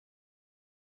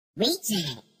This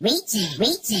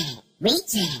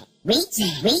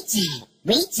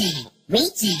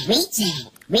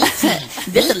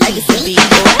a legacy beat,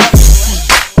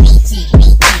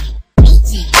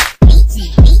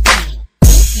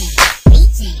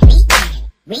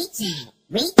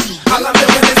 All I'm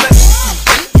doing is a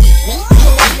you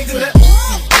gon' watch me do that.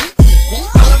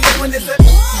 All I'm doing is a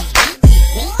you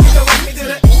gon' watch me do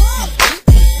that.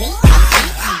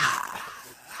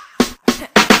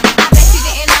 I bet you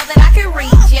didn't know that I could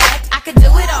reject. I could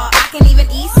do it all. I can even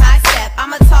east side step.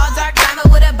 I'm a tall, dark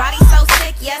diamond with a body so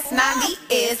sick. Yes, 90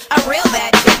 is a real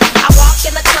bad chick. I walk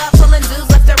in the club pulling dudes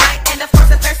left to right, and of course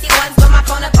the thirsty ones put my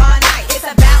phone up all night. It's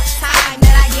about time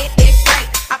that I get this straight.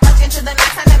 I punch into the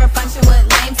nights. I never function with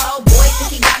lames. Oh boy,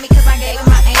 think he got me cause I gave him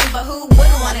my aim, but who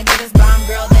wouldn't wanna give this bomb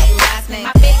girl they last name?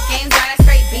 My big game's right, I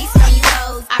straight beast on you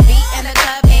hoes. I beat in the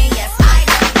club and yes, I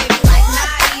know they be like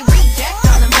naughty, reject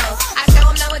on them hoes. I show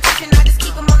them no attention, I just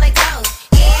keep them on their toes.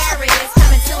 Yeah, it is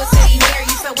coming to a city near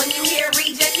you, so when you hear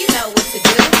reject, you know what to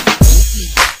do.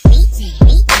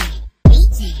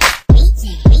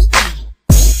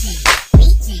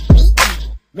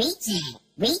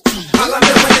 All I'm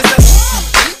doing is a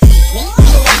you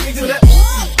gon' watch me do that.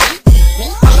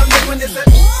 All I'm doing is a you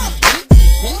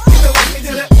gon' watch me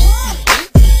do that.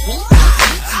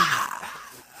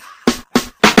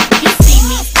 You see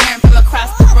me staring from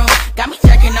across the room. Got me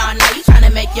jerking all night, you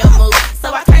tryna make your move.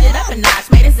 So I turned it up a notch,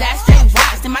 made his ass straight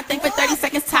watch. Did my thing for 30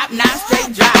 seconds, top 9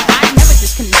 straight drop. I never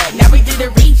disconnect, now we did a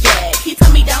reject. He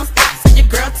told me don't stop, so your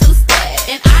girl two-step.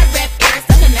 And I rep Eric,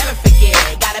 so he'll never forget.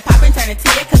 Got it pop and turn it to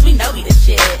you, cause we know we the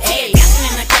shit. Hey, dancing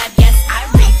in the club, yes, I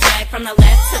reject. From the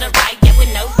left to the right, yeah,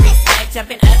 with no respect.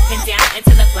 Jumping up and down,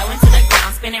 into the flow, into the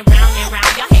ground. Spinning round and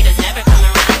round, y'all haters never come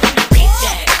around.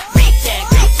 Reject,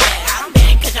 reject, reject. I don't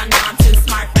bend cause y'all know I'm too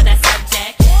smart for that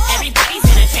subject. Everybody's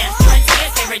in a trance, doing to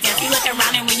his favorite dance. You look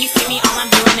around and when you see me, all I'm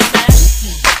doing is that.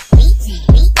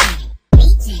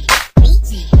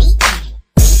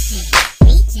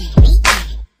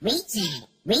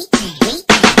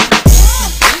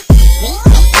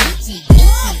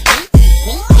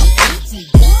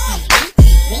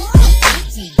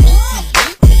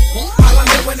 All I'm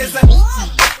doing is a you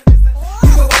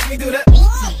gon' watch me do that.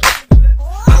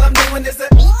 All I'm doing is a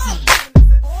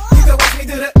you gon' watch me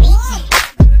do that.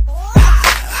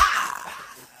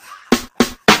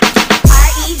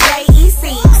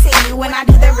 REJECT when I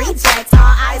do the reject, all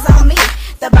eyes on me.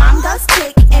 The bomb goes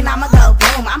tick and I'ma go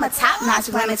boom. I'm a top-notch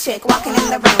glamour chick walking in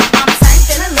the room. I'm turned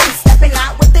feeling loose, stepping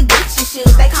out with the Gucci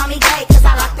shoes. They call me gay cause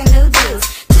I rock the new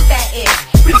juice. Keep that itch,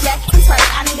 reject and twerk.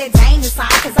 I need a danger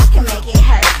sign cause I can make it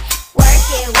hurt. Work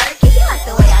it, he like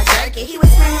the way I jerk it. He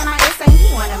whispering in my ear saying he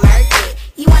wanna murk it.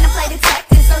 You wanna play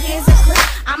detective, so here's a clue.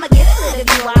 I'ma get a little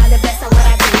view out of the best of what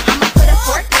I do. I'ma put a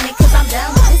fork in it cause I'm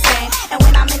done with this game. And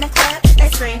when I'm in the club, they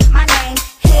scream my name.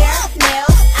 Hair,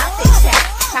 nails, outfit check.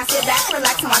 Now sit back,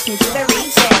 relax and watch me do the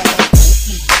reject.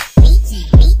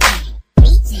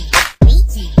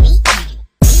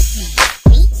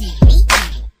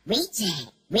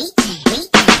 Reaching.